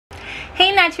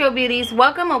Hey natural beauties,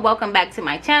 welcome or welcome back to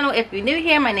my channel. If you're new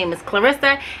here, my name is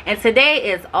Clarissa, and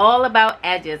today is all about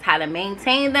edges, how to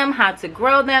maintain them, how to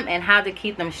grow them, and how to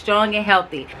keep them strong and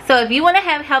healthy. So if you want to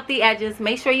have healthy edges,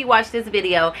 make sure you watch this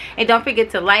video, and don't forget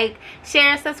to like,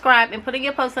 share, subscribe, and put in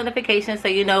your post notifications so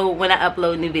you know when I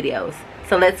upload new videos.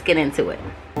 So let's get into it.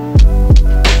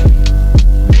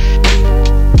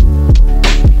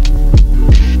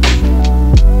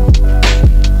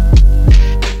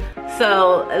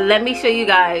 So let me show you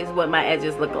guys what my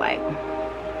edges look like.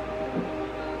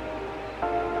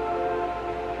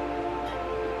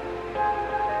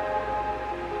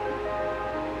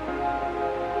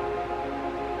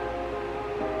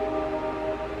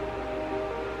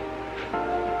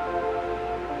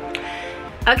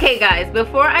 Okay guys,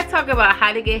 before I talk about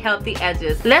how to get healthy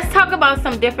edges, let's talk about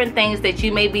some different things that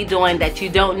you may be doing that you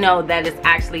don't know that is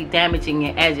actually damaging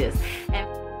your edges.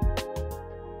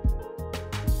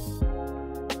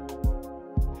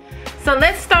 So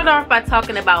let's start off by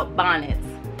talking about bonnets.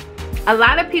 A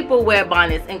lot of people wear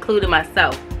bonnets, including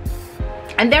myself.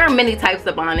 And there are many types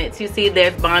of bonnets. You see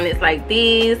there's bonnets like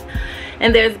these,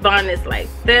 and there's bonnets like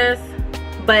this.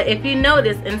 But if you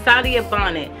notice, inside of your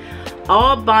bonnet,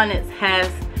 all bonnets has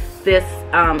this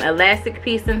elastic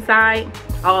piece inside,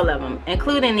 all of them,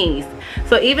 including these.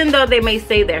 So even though they may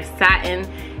say they're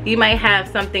satin, you might have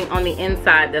something on the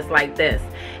inside that's like this.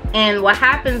 And what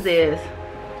happens is,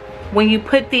 when you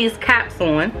put these caps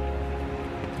on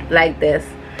like this,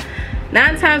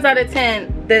 9 times out of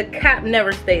 10 the cap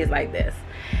never stays like this.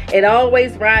 It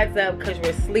always rides up because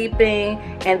you're sleeping,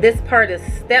 and this part is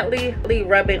steadily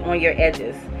rubbing on your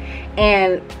edges.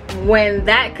 And when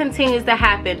that continues to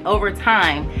happen over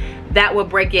time, that will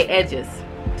break your edges.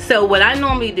 So what I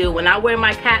normally do when I wear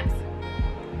my caps,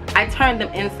 I turn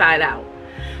them inside out,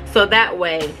 so that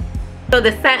way, so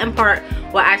the satin part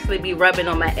will actually be rubbing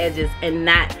on my edges and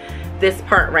not this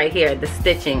part right here, the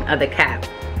stitching of the cap.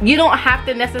 You don't have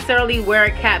to necessarily wear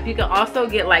a cap. You can also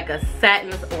get like a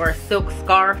satin or a silk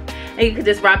scarf, and you can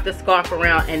just wrap the scarf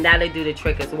around, and that'll do the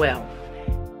trick as well.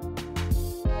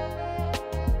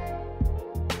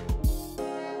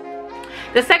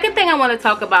 The second thing I want to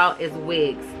talk about is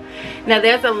wigs. Now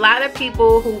there's a lot of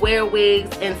people who wear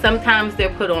wigs, and sometimes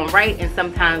they're put on right and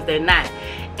sometimes they're not.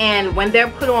 And when they're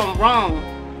put on wrong,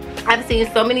 I've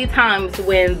seen so many times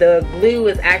when the glue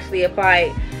is actually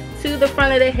applied to the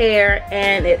front of the hair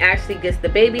and it actually gets the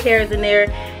baby hairs in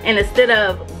there, and instead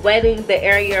of wetting the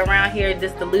area around here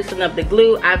just to loosen up the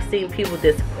glue, I've seen people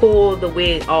just pull the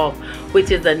wig off, which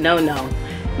is a no-no.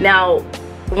 Now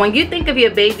when you think of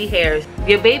your baby hairs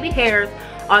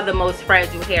are the most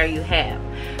fragile hair you have.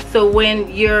 So when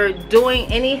you're doing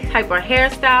any type of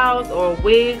hairstyles or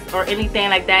wigs or anything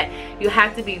like that, you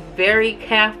have to be very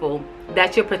careful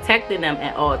that you're protecting them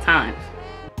at all times.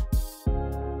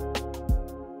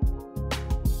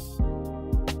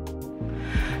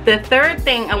 The third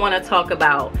thing I want to talk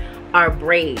about are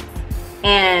braids.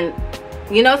 And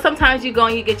you know, sometimes you go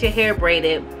and you get your hair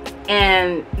braided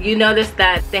and you notice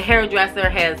that the hairdresser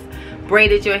has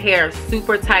braided your hair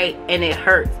super tight and it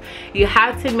hurts. You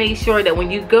have to make sure that when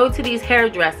you go to these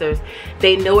hairdressers,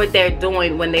 they know what they're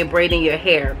doing when they're braiding your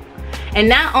hair. And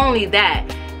not only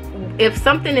that, if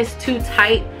something is too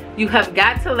tight, you have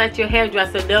got to let your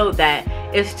hairdresser know that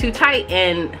it's too tight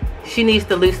and she needs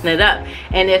to loosen it up.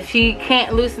 And if she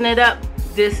can't loosen it up,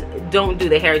 just don't do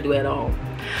the hairdo at all.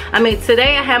 I mean,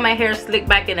 today I have my hair slicked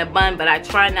back in a bun, but I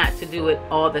try not to do it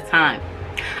all the time.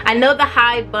 I know the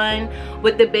high bun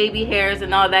with the baby hairs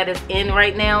and all that is in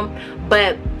right now,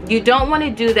 but you don't want to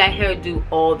do that hairdo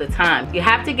all the time. You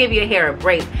have to give your hair a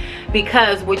break,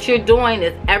 because what you're doing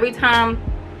is every time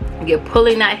you're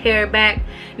pulling that hair back,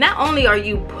 not only are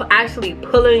you actually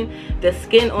pulling the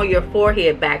skin on your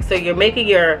forehead back, so you're making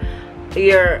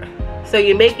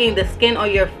making the skin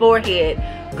on your forehead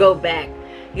go back,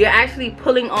 you're actually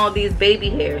pulling all these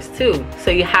baby hairs too. So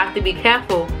you have to be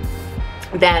careful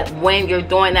that when you're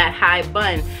doing that high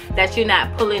bun, that you're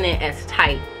not pulling it as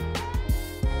tight.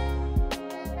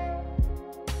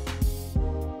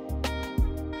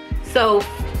 So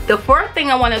the fourth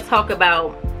thing I want to talk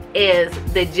about is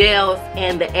the gels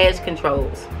and the edge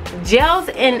controls. Gels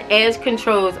and edge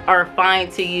controls are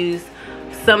fine to use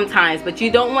sometimes, but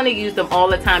you don't want to use them all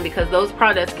the time, because those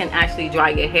products can actually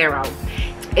dry your hair out.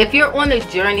 If you're on a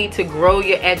journey to grow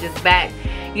your edges back,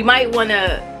 you might want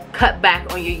to cut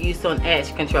back on your use on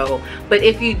edge control. But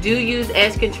if you do use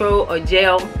edge control or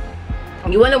gel,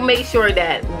 you want to make sure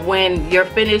that when you're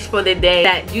finished for the day,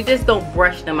 that you just don't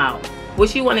brush them out.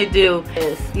 What you want to do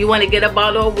is you want to get a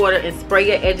bottle of water and spray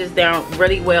your edges down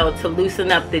really well to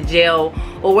loosen up the gel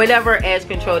or whatever edge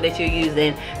control that you're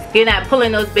using. You're not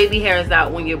pulling those baby hairs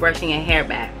out when you're brushing your hair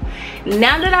back.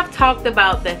 Now that I've talked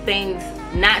about the things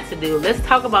not to do, let's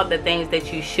talk about the things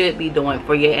that you should be doing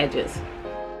for your edges.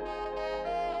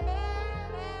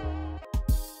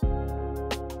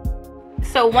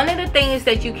 So one of the things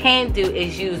that you can do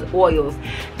is use oils.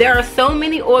 There are so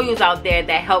many oils out there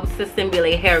that help to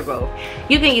stimulate hair growth.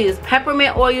 You can use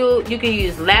peppermint oil, you can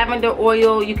use lavender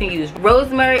oil, you can use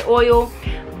rosemary oil,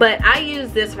 but I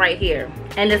use this right here,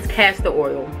 and it's castor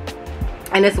oil.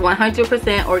 And it's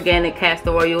 100% organic castor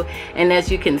oil, and as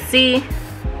you can see,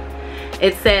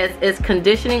 it says it's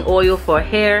conditioning oil for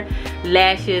hair,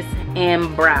 lashes,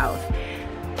 and brows.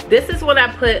 This is what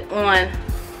I put on.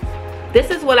 This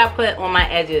is what I put on my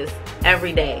edges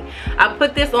every day. I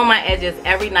put this on my edges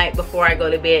every night before I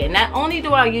go to bed. And not only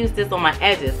do I use this on my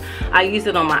edges, I use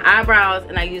it on my eyebrows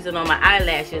and I use it on my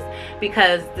eyelashes,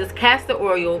 because this castor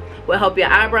oil will help your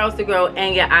eyebrows to grow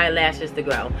and your eyelashes to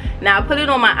grow. Now I put it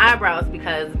on my eyebrows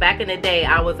because back in the day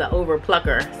I was an over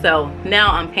plucker, so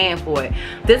now I'm paying for it.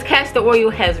 This castor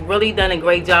oil has really done a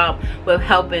great job with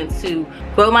helping to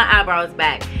grow my eyebrows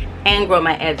back and grow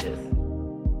my edges.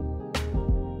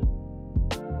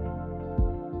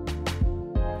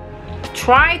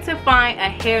 Try to find a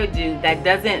hairdo that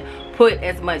doesn't put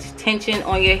as much tension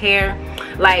on your hair.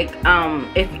 Like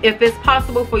if it's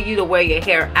possible for you to wear your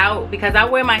hair out, because I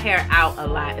wear my hair out a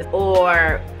lot,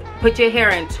 or put your hair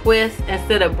in twists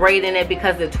instead of braiding it,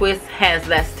 because the twist has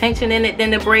less tension in it than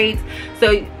the braids.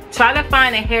 So try to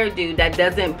find a hairdo that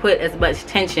doesn't put as much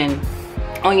tension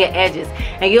on your edges,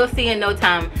 and you'll see in no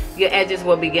time your edges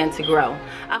will begin to grow.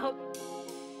 I hope.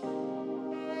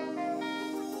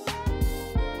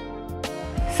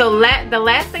 So the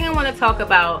last thing I want to talk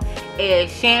about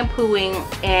is shampooing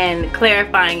and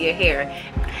clarifying your hair.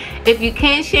 If you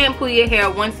can shampoo your hair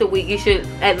once a week, you should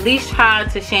at least try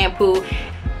to shampoo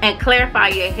and clarify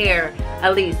your hair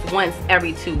at least once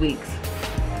every 2 weeks.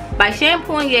 By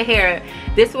shampooing your hair,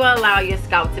 this will allow your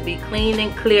scalp to be clean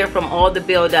and clear from all the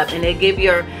buildup, and it give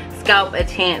your scalp a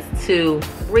chance to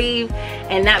breathe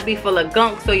and not be full of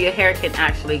gunk, so your hair can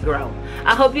actually grow.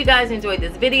 I hope you guys enjoyed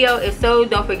this video. If so,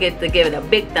 don't forget to give it a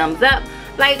big thumbs up,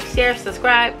 like, share,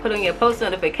 subscribe, put on your post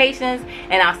notifications,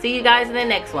 and I'll see you guys in the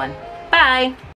next one. Bye.